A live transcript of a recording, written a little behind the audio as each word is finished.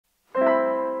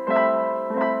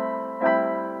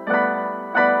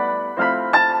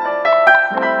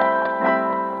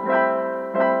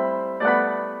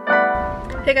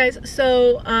Hey guys,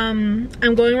 so I'm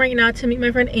going right now to meet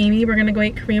my friend Amy. We're gonna go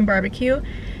eat Korean barbecue,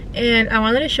 and I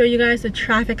wanted to show you guys the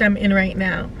traffic I'm in right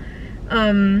now.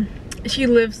 She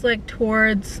lives like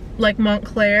towards like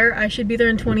Montclair. I should be there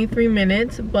in 23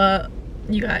 minutes, but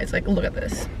you guys, like, look at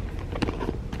this.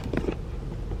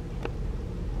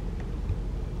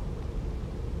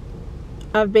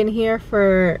 I've been here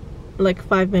for like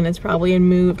 5 minutes probably and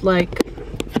moved like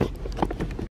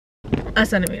a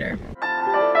centimeter.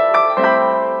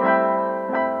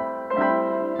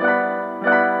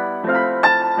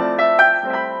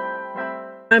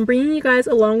 I'm bringing you guys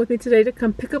along with me today to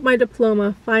come pick up my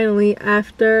diploma finally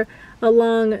after a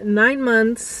long 9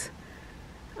 months.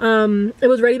 It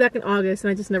was ready back in August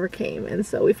and I just never came, and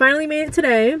so we finally made it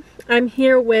today. I'm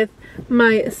here with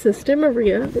my sister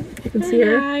Maria. You can see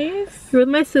her. Nice. Here with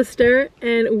my sister,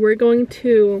 and we're going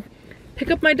to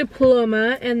pick up my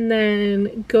diploma and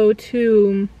then go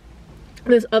to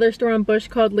this other store on Bush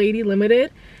called Lady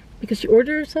Limited because she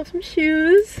ordered herself some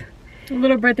shoes. A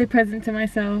little birthday present to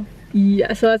myself.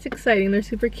 Yeah, so that's exciting. They're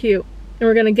super cute. And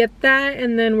we're gonna get that,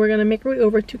 and then we're gonna make our way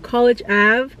over to College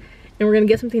Ave, and we're gonna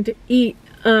get something to eat.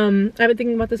 I've been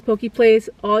thinking about this poke place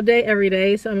all day, every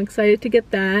day, so I'm excited to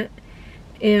get that.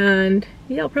 And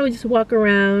yeah, I'll probably just walk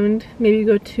around, maybe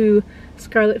go to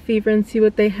Scarlet Fever and see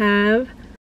what they have.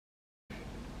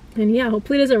 And yeah,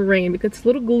 hopefully it doesn't rain because it's a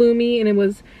little gloomy and it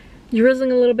was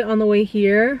drizzling a little bit on the way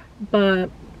here, but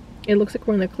it looks like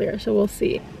we're in the clear, so we'll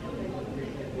see.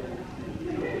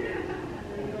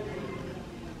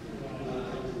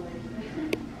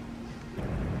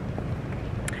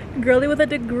 Girly with a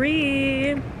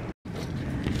degree.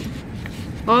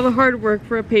 All the hard work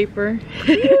for a paper.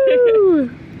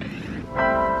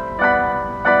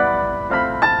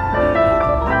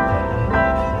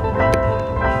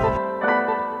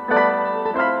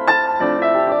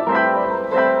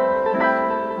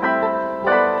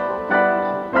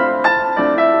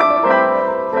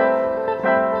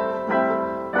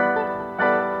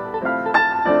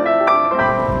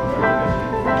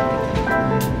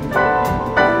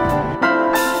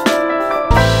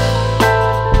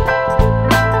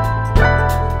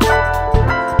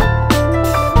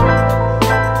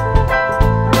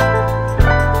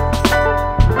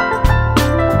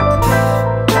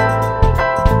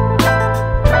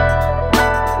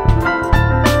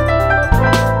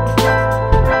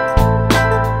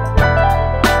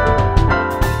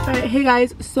 Hey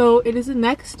guys, so it is the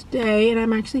next day and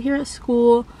I'm actually here at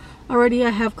school already. I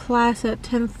have class at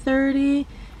 10:30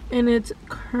 and it's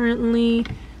currently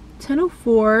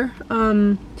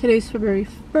 10:04. Today's February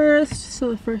 1st,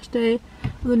 so the first day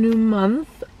of the new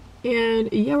month.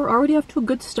 And yeah, we're already off to a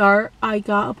good start. I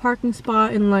got a parking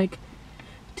spot in like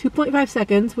 2.5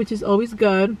 seconds, which is always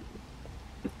good.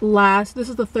 This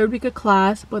is the third week of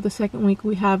class, but the second week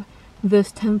we have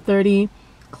this 10:30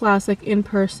 class like in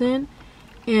person.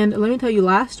 And let me tell you,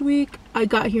 last week I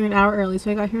got here an hour early, so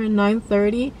I got here at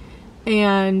 9:30,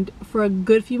 and for a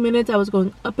good few minutes I was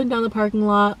going up and down the parking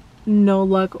lot, no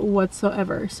luck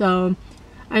whatsoever. So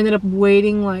I ended up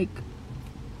waiting like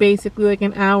basically like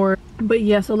an hour. But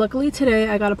yeah, so luckily today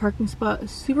I got a parking spot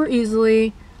super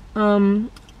easily. I'm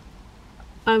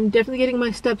definitely getting my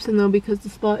steps in though because the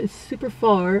spot is super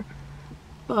far,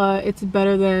 but it's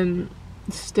better than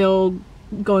still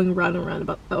going round and round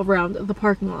around the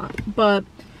parking lot. But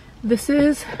this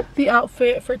is the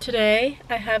outfit for today.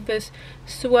 I have this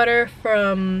sweater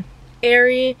from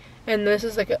Aerie, and this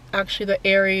is like actually the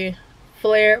Aerie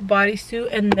flare bodysuit,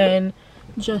 and then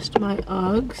just my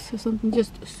Uggs, so something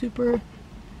just super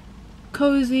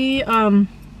cozy. I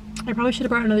probably should have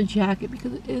brought another jacket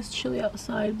because it is chilly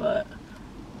outside, but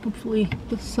hopefully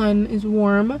the sun is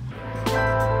warm.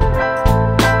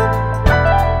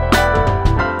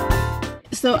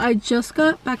 So I just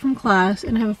got back from class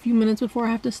and I have a few minutes before I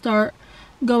have to start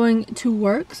going to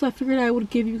work, so I figured I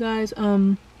would give you guys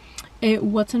a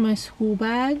what's in my school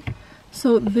bag.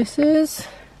 So this is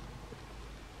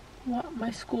my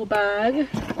school bag,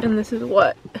 and this is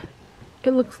what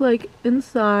it looks like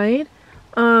inside.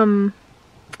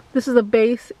 This is a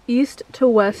base east to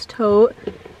west tote,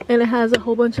 and it has a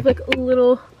whole bunch of like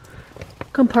little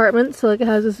compartments. So like it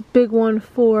has this big one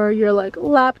for your like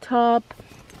laptop.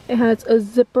 It has a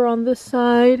zipper on this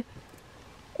side.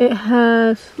 It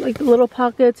has like little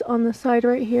pockets on the side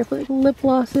right here for like lip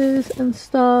glosses and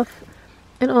stuff,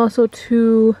 and also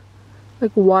two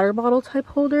like water bottle type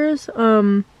holders.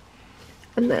 And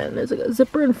then there's like a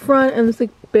zipper in front and this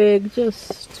like big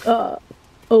just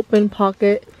open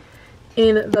pocket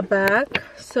in the back.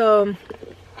 So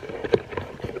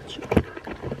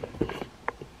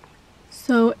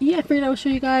yeah, I figured I would show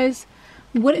you guys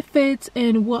what it fits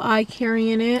and what I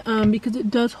carry in it, because it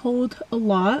does hold a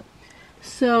lot.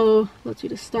 So let's see,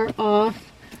 to start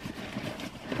off,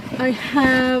 I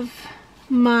have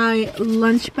my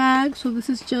lunch bag. So this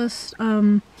is just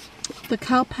the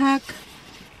Calpac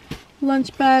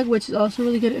lunch bag, which is also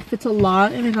really good. It fits a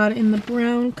lot, and I got it in the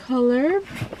brown color.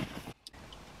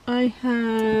 I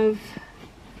have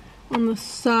on the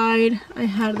side, I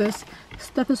have this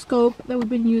stethoscope that we've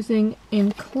been using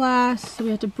in class, so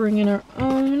we have to bring in our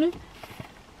own.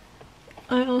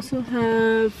 I also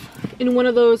have, in one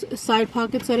of those side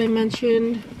pockets that I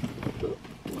mentioned,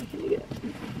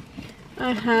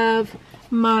 I have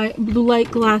my blue light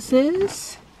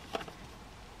glasses.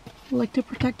 I like to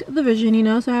protect the vision, you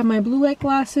know, so I have my blue light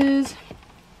glasses.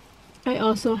 I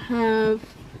also have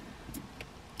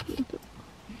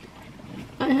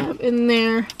in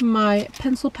there my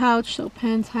pencil pouch, so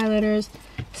pens, highlighters,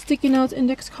 sticky notes,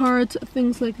 index cards,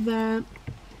 things like that.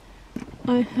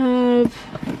 I have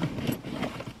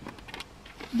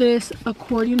this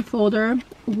accordion folder,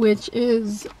 which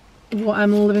is what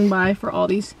I'm living by for all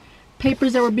these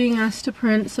papers that we're being asked to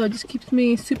print, so it just keeps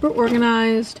me super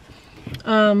organized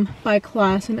by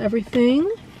class and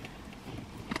everything.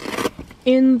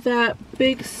 In that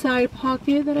big side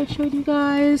pocket that I showed you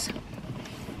guys,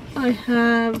 I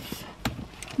have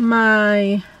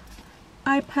my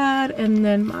iPad and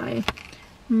then my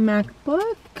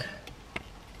MacBook.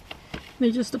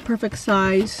 They're just the perfect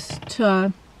size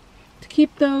to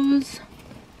keep those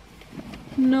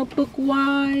notebook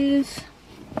wise.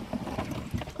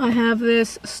 I have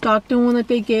this Stockton one that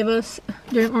they gave us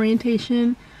during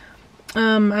orientation.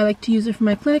 I like to use it for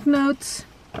my clinic notes.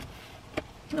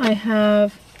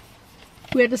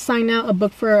 We had to sign out a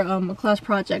book for a class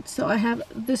project, so I have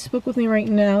this book with me right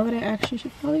now that I actually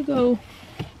should probably go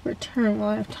return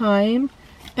while I have time.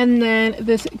 And then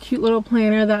this cute little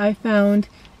planner that I found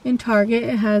in Target.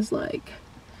 It has like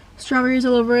strawberries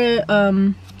all over it.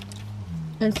 And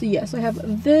so yes, I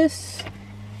have this.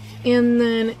 And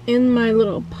then in my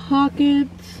little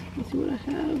pockets, let's see what I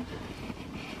have.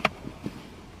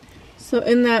 So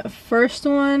in that first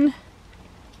one,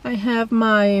 I have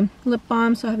my lip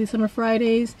balm, so I have these Summer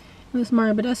Fridays and this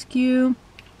Mario Badescu.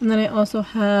 And then I also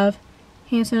have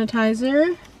hand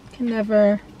sanitizer. Can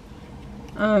never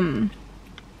not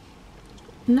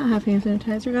have hand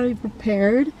sanitizer, gotta be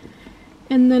prepared.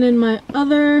 And then in my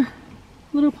other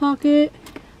little pocket,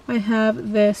 I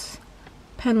have this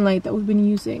pen light that we've been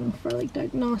using for like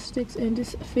diagnostics and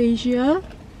dysphagia.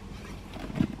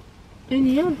 And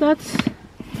yeah, that's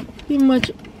pretty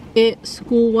much it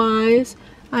school-wise.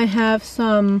 I have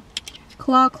some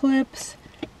claw clips.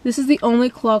 This is the only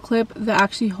claw clip that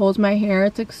actually holds my hair.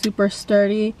 It's like super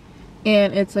sturdy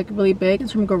and it's like really big.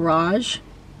 It's from Garage.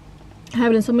 I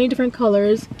have it in so many different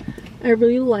colors. I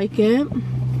really like it.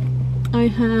 I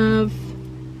have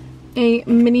a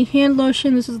mini hand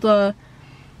lotion. This is the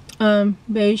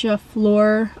Beija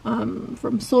Flor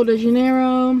from Sol de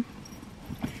Janeiro.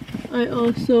 I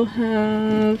also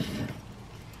have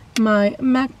my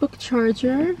MacBook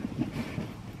charger.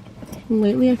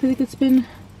 Lately I feel like it's been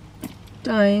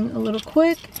dying a little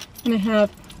quick. And I have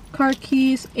car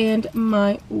keys and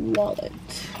my wallet.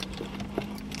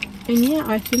 And yeah,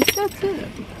 I think that's it.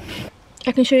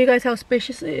 I can show you guys how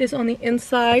spacious it is on the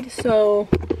inside. So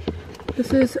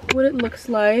this is what it looks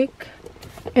like.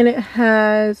 And it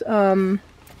has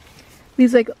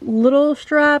these like little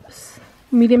straps,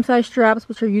 medium-sized straps,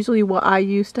 which are usually what I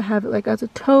use to have it like as a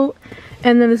tote.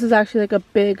 And then this is actually like a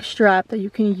big strap that you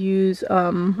can use,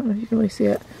 I don't know if you can really see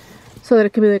it, so that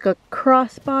it can be like a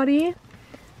crossbody.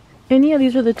 And yeah,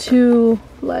 these are the two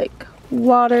like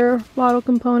water bottle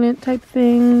component type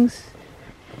things.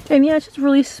 And yeah, it's just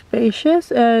really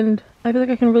spacious, and I feel like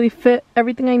I can really fit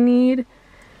everything I need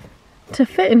to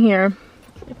fit in here.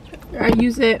 I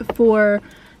use it for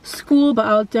school, but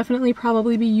I'll definitely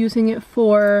probably be using it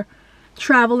for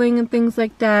traveling and things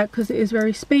like that because it is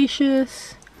very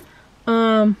spacious.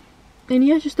 And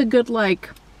yeah, it's just a good like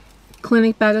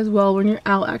clinic bag as well. When you're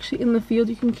out actually in the field,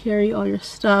 you can carry all your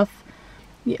stuff,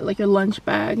 yeah, like your lunch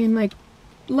bag and like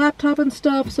laptop and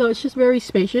stuff. So it's just very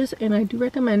spacious and I do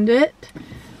recommend it.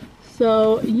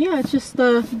 So yeah, it's just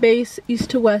the base east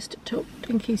to west tote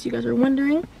in case you guys are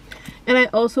wondering. And I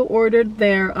also ordered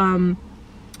their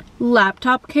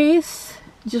laptop case,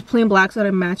 just plain black so that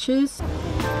it matches.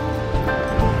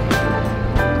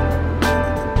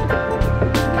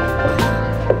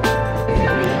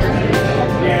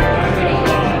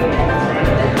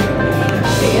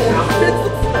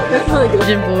 That's really good.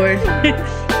 Gym board.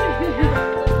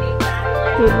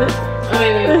 Oh,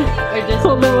 wait. I just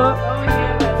hold them up.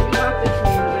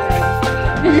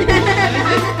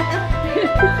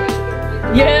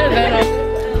 Yeah, that'll.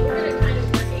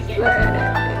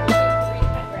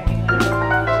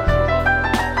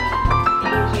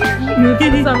 Move for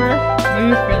the summer.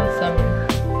 Move for the summer.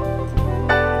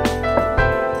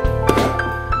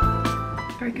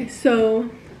 Alright guys, so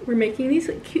we're making these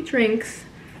cute drinks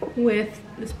with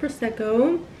this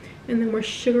Prosecco, and then we're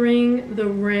sugaring the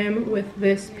rim with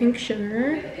this pink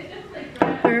sugar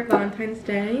for Valentine's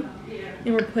Day,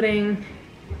 and we're putting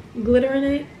glitter in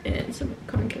it and some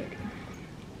cotton candy.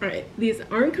 Alright, these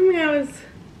aren't coming out as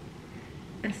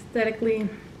aesthetically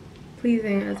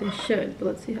pleasing as they should, but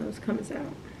let's see how this comes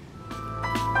out.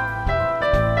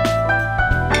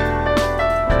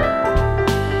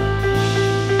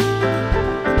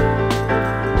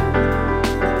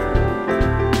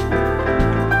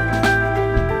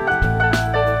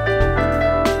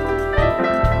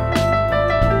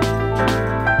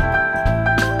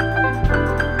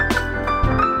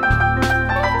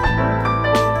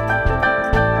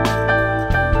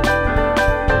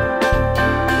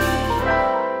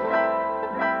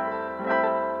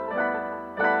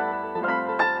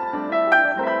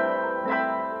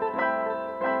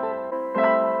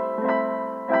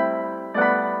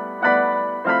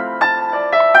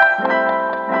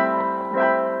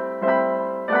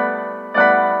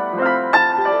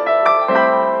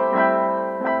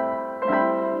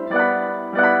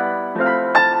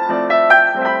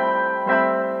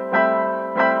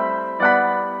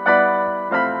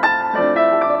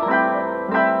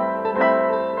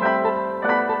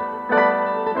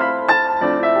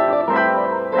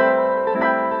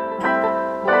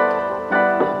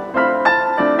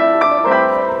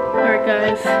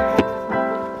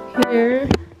 Here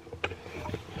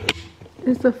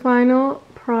is the final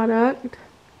product.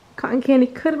 Cotton candy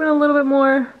could have been a little bit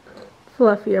more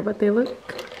fluffier, but I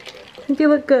think they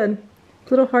look good.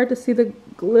 It's a little hard to see the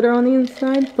glitter on the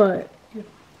inside, but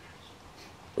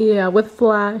yeah, with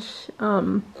flash,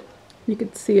 you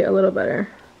could see it a little better.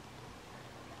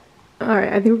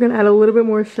 Alright, I think we're gonna add a little bit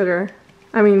more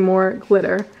more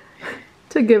glitter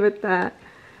to give it that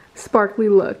sparkly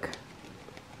look.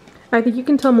 I think you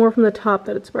can tell more from the top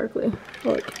that it's sparkly.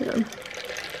 Look, yeah.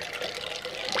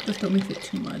 Just don't mix it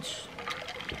too much.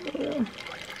 Yeah.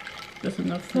 Just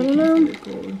enough I so don't you know. can see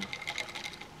the gold.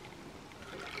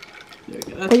 There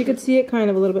we go. Oh, you could see it kind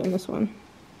of a little bit in this one.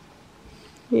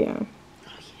 Yeah.